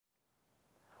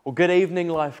Well, good evening,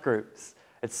 Life Groups.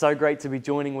 It's so great to be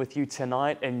joining with you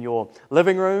tonight in your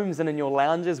living rooms and in your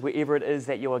lounges, wherever it is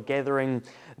that you are gathering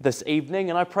this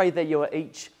evening. And I pray that you are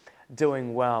each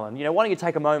doing well. And why don't you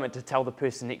take a moment to tell the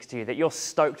person next to you that you're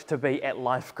stoked to be at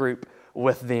Life Group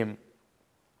with them.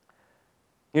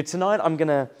 Tonight I'm going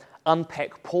to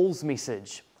unpack Paul's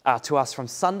message to us from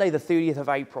Sunday the 30th of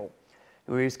April.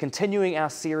 Where he's continuing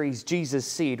our series, Jesus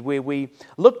Said, where we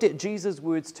looked at Jesus'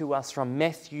 words to us from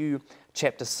Matthew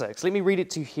chapter 6. Let me read it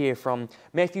to you here from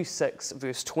Matthew 6,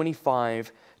 verse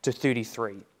 25 to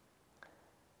 33.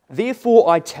 Therefore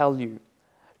I tell you,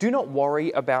 do not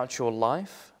worry about your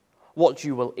life, what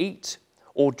you will eat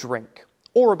or drink,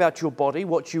 or about your body,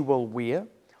 what you will wear.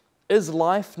 Is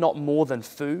life not more than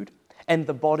food, and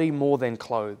the body more than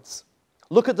clothes?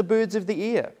 Look at the birds of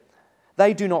the air.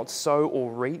 They do not sow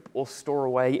or reap or store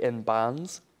away in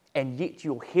barns, and yet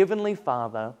your heavenly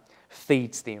Father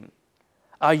feeds them.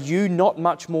 Are you not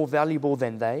much more valuable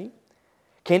than they?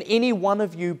 Can any one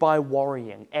of you, by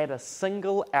worrying, add a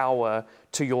single hour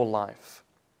to your life?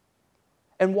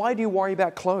 And why do you worry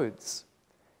about clothes?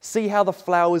 See how the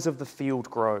flowers of the field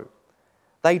grow.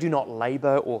 They do not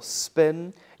labor or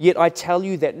spin, yet I tell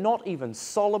you that not even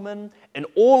Solomon in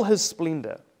all his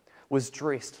splendor was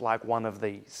dressed like one of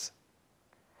these.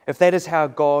 If that is how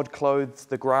God clothes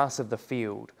the grass of the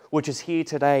field, which is here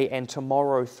today and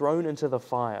tomorrow thrown into the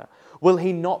fire, will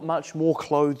he not much more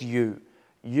clothe you,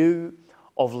 you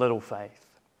of little faith?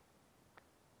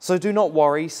 So do not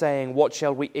worry, saying, what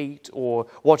shall we eat, or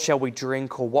what shall we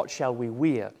drink, or what shall we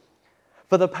wear?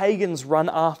 For the pagans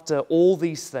run after all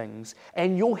these things,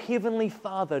 and your heavenly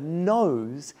Father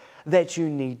knows that you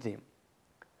need them.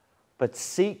 But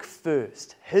seek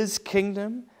first his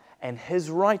kingdom and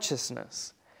his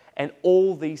righteousness, and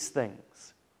all these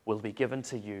things will be given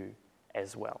to you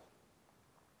as well.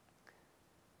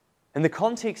 In the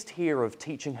context here of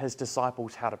teaching his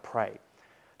disciples how to pray,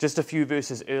 just a few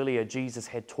verses earlier, Jesus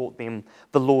had taught them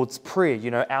the Lord's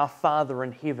Prayer. Our Father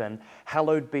in heaven,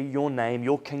 hallowed be your name,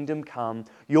 your kingdom come,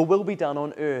 your will be done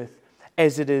on earth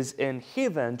as it is in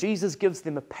heaven. Jesus gives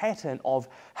them a pattern of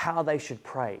how they should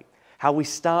pray. How we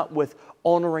start with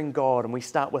honoring God and we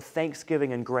start with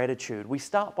thanksgiving and gratitude. We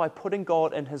start by putting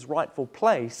God in his rightful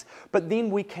place, but then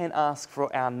we can ask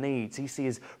for our needs. He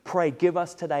says, pray, give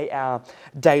us today our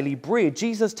daily bread.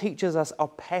 Jesus teaches us a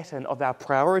pattern of our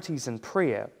priorities in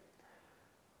prayer.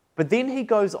 But then he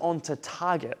goes on to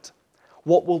target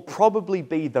what will probably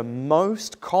be the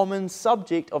most common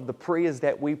subject of the prayers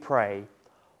that we pray,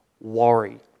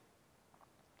 worry.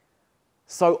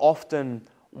 So often,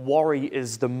 worry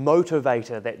is the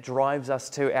motivator that drives us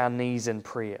to our knees in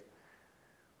prayer.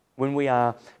 When we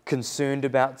are concerned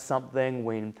about something,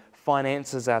 when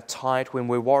finances are tight, when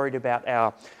we're worried about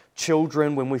our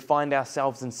children, when we find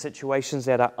ourselves in situations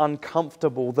that are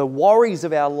uncomfortable, the worries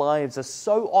of our lives are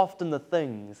so often the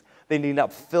things that end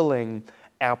up filling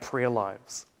our prayer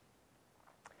lives.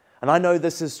 And I know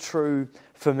this is true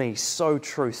for me, so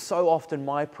true. So often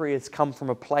my prayers come from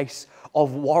a place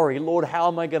of worry. Lord, how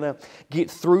am I going to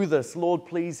get through this? Lord,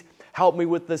 please help me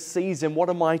with this season. What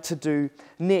am I to do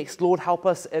next? Lord, help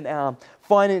us in our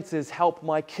finances. Help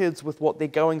my kids with what they're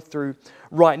going through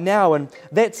right now. And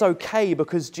that's okay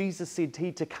because Jesus said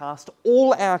to cast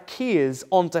all our cares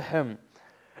onto him.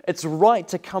 It's right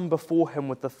to come before him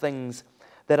with the things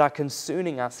that are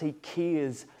concerning us. He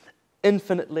cares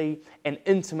infinitely and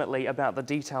intimately about the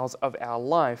details of our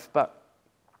life. But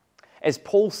as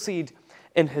Paul said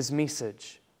in his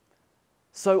message,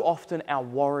 so often our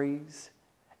worries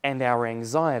and our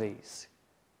anxieties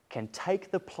can take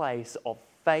the place of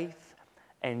faith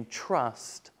and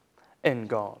trust in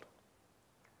God.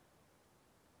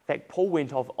 In fact, Paul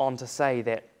went on to say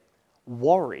that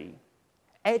worry,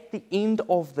 at the end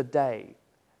of the day,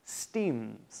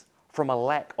 stems from a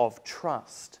lack of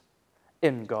trust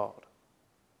in God.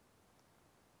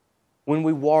 When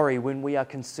we worry, when we are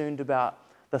concerned about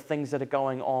the things that are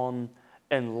going on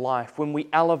in life, when we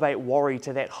elevate worry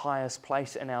to that highest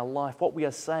place in our life, what we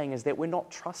are saying is that we're not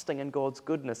trusting in God's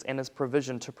goodness and his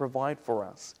provision to provide for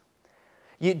us.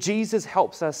 Yet Jesus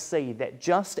helps us see that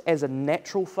just as a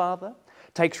natural father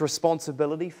takes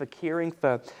responsibility for caring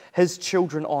for his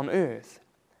children on earth,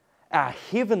 our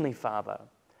heavenly Father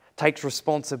takes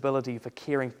responsibility for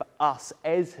caring for us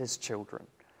as his children,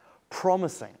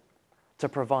 promising to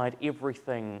provide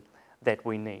everything that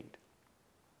we need.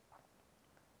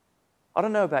 I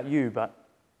don't know about you, but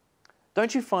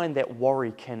don't you find that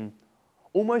worry can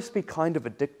almost be kind of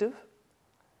addictive?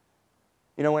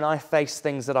 When I face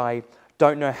things that I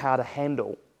don't know how to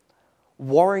handle,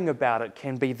 worrying about it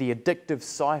can be the addictive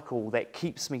cycle that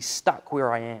keeps me stuck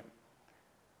where I am.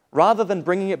 Rather than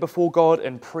bringing it before God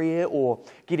in prayer or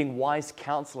getting wise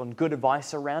counsel and good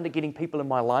advice around it, getting people in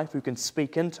my life who can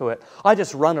speak into it, I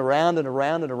just run around and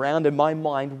around and around in my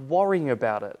mind worrying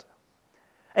about it.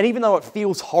 And even though it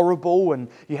feels horrible and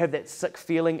you have that sick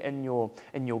feeling in your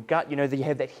gut, you know that you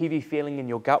have that heavy feeling in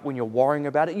your gut when you're worrying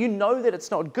about it, you know that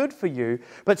it's not good for you,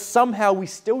 but somehow we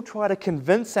still try to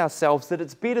convince ourselves that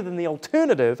it's better than the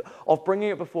alternative of bringing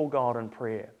it before God in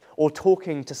prayer or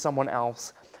talking to someone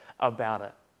else about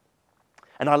it.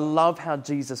 And I love how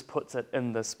Jesus puts it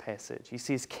in this passage. He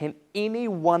says, "Can any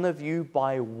one of you,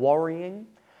 by worrying,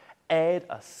 add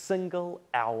a single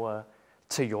hour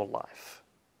to your life?"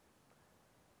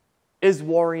 Is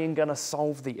worrying going to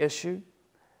solve the issue?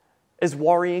 Is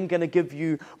worrying going to give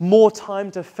you more time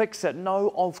to fix it?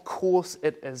 No, of course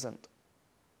it isn't.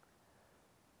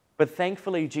 But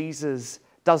thankfully, Jesus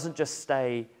doesn't just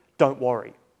say, "Don't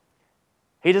worry."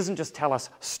 He doesn't just tell us,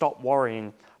 "Stop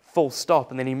worrying," full stop,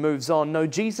 and then he moves on. No,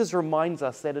 Jesus reminds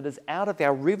us that it is out of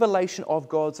our revelation of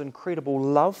God's incredible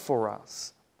love for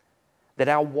us that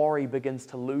our worry begins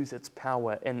to lose its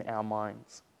power in our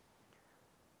minds.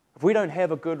 If we don't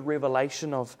have a good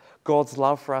revelation of God's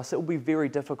love for us, it will be very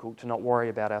difficult to not worry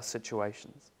about our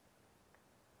situations.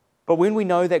 But when we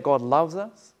know that God loves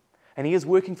us and He is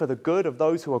working for the good of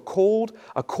those who are called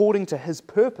according to His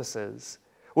purposes,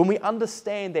 when we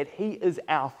understand that He is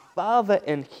our Father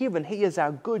in heaven, He is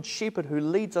our good shepherd who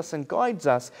leads us and guides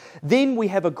us, then we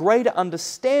have a greater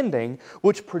understanding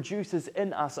which produces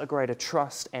in us a greater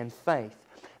trust and faith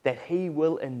that He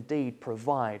will indeed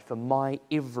provide for my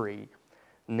every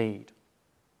need.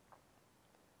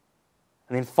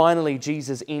 And then finally,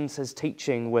 Jesus ends His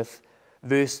teaching with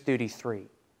verse 33.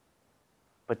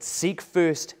 "But seek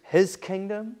first His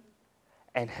kingdom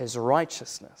and His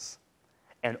righteousness,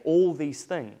 and all these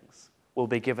things will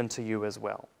be given to you as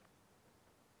well."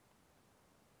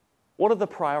 What are the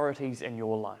priorities in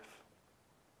your life?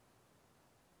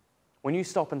 When you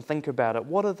stop and think about it,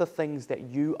 what are the things that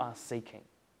you are seeking?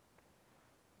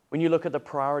 When you look at the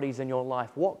priorities in your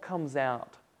life, what comes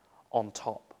out on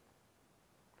top?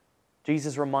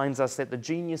 Jesus reminds us that the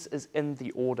genius is in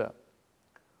the order.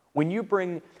 When you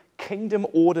bring kingdom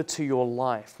order to your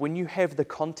life, when you have the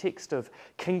context of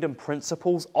kingdom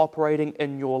principles operating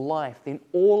in your life, then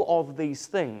all of these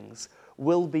things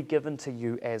will be given to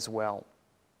you as well.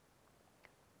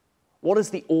 What is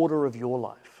the order of your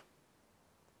life?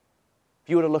 If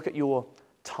you were to look at your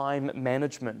time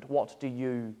management, what do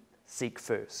you seek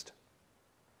first?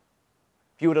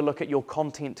 If you were to look at your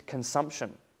content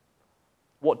consumption,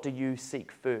 what do you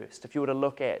seek first? If you were to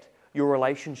look at your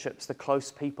relationships, the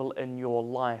close people in your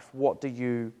life, what do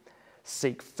you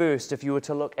seek first? If you were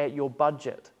to look at your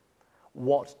budget,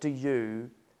 what do you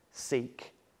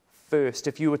seek first?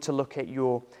 If you were to look at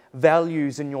your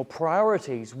values and your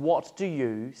priorities, what do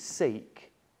you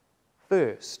seek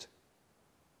first?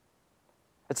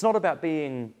 It's not about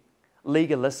being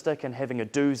legalistic and having a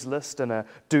do's list and a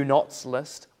do-nots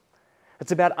list.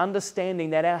 It's about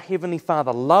understanding that our Heavenly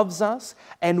Father loves us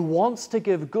and wants to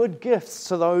give good gifts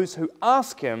to those who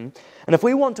ask Him. And if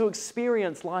we want to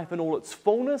experience life in all its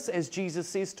fullness, as Jesus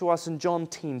says to us in John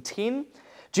 10:10,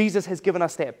 Jesus has given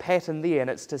us that pattern there, and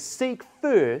it's to seek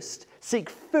first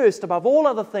above all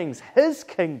other things, His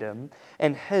kingdom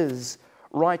and His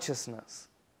righteousness.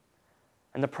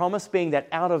 And the promise being that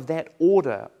out of that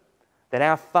order, that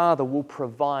our Father will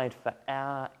provide for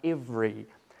our every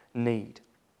need.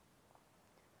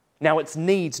 Now, it's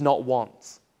needs, not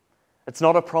wants. It's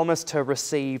not a promise to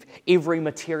receive every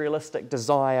materialistic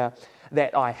desire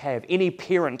that I have. Any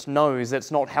parent knows it's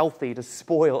not healthy to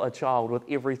spoil a child with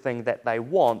everything that they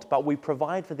want, but we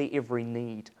provide for their every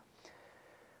need.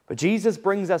 But Jesus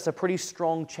brings us a pretty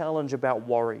strong challenge about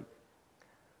worry,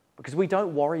 because we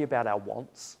don't worry about our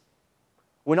wants.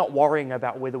 We're not worrying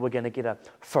about whether we're going to get a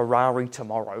Ferrari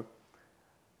tomorrow,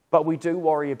 but we do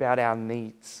worry about our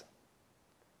needs.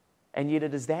 And yet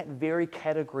it is that very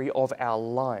category of our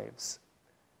lives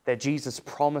that Jesus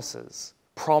promises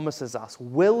us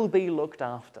will be looked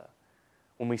after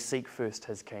when we seek first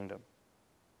His kingdom.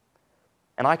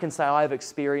 And I can say I've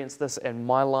experienced this in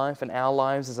my life and our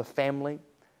lives as a family.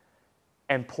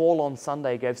 And Paul on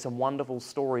Sunday gave some wonderful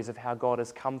stories of how God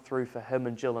has come through for him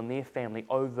and Jill and their family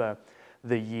over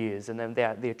the years, and then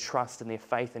their trust and their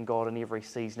faith in God in every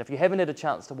season. If you haven't had a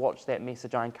chance to watch that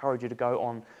message, I encourage you to go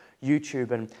on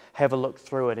YouTube and have a look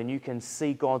through it, and you can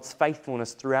see God's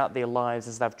faithfulness throughout their lives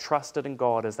as they've trusted in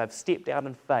God, as they've stepped out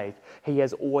in faith. He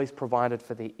has always provided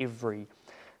for their every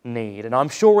need. And I'm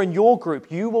sure in your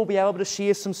group you will be able to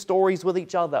share some stories with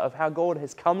each other of how God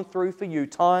has come through for you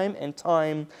time and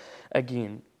time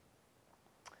again.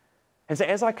 And so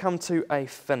as I come to a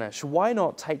finish, why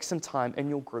not take some time in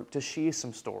your group to share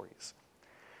some stories?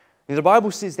 Now, the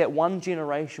Bible says that one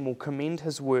generation will commend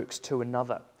his works to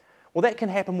another. Well, that can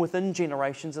happen within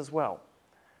generations as well.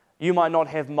 You might not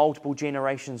have multiple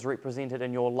generations represented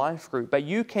in your life group, but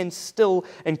you can still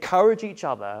encourage each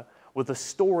other with the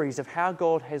stories of how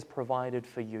God has provided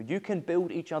for you. You can build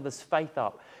each other's faith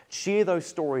up, share those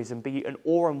stories, and be in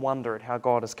awe and wonder at how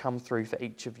God has come through for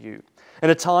each of you.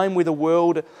 In a time where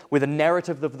the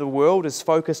narrative of the world is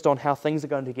focused on how things are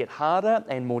going to get harder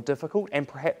and more difficult, and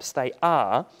perhaps they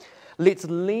are, let's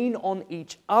lean on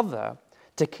each other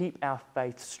to keep our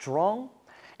faith strong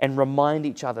and remind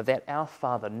each other that our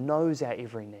Father knows our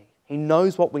every need. He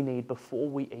knows what we need before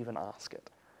we even ask it.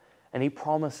 And He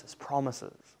promises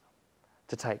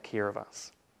to take care of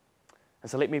us.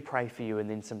 And so let me pray for you, and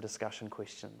then some discussion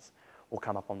questions will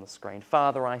come up on the screen.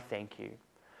 Father, I thank you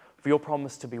for your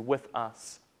promise to be with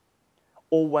us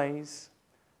always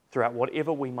throughout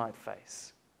whatever we might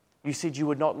face. You said you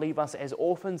would not leave us as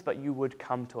orphans, but you would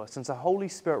come to us. And so Holy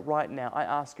Spirit, right now, I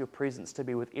ask your presence to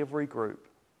be with every group.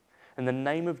 In the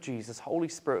name of Jesus, Holy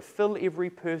Spirit, fill every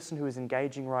person who is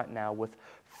engaging right now with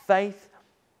faith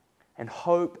and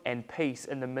hope and peace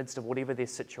in the midst of whatever their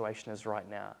situation is right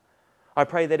now. I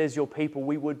pray that as your people,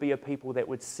 we would be a people that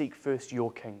would seek first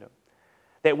your kingdom,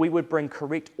 that we would bring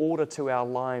correct order to our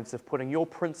lives of putting your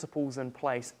principles in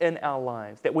place in our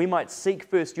lives, that we might seek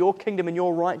first your kingdom and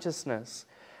your righteousness.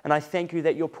 And I thank you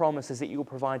that your promise is that you will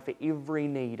provide for every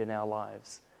need in our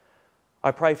lives. I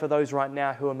pray for those right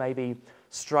now who are maybe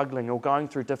struggling or going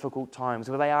through difficult times,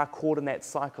 where they are caught in that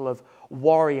cycle of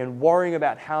worrying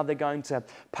about how they're going to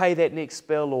pay that next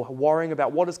bill, or worrying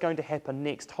about what is going to happen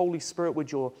next. Holy Spirit,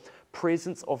 would your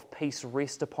presence of peace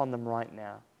rest upon them right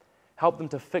now. Help them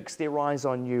to fix their eyes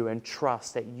on you and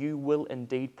trust that you will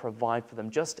indeed provide for them.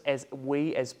 Just as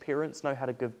we as parents know how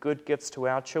to give good gifts to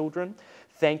our children,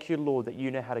 thank you, Lord, that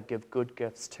you know how to give good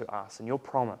gifts to us. And your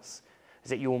promise is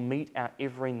that you will meet our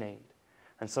every need.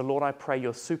 And so, Lord, I pray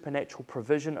your supernatural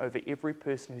provision over every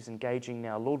person who's engaging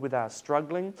now. Lord, where they are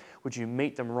struggling, would you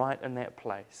meet them right in that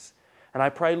place? And I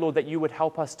pray, Lord, that you would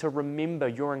help us to remember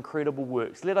your incredible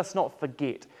works. Let us not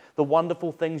forget the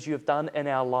wonderful things you have done in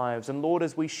our lives. And Lord,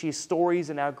 as we share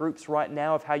stories in our groups right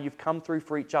now of how you've come through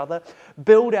for each other,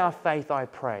 build our faith, I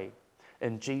pray,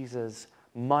 in Jesus'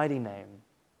 mighty name.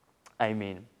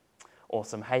 Amen.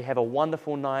 Awesome. Hey, have a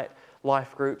wonderful night,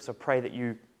 life groups. I pray that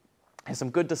you have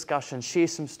some good discussion, share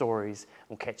some stories.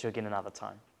 We'll catch you again another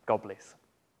time. God bless.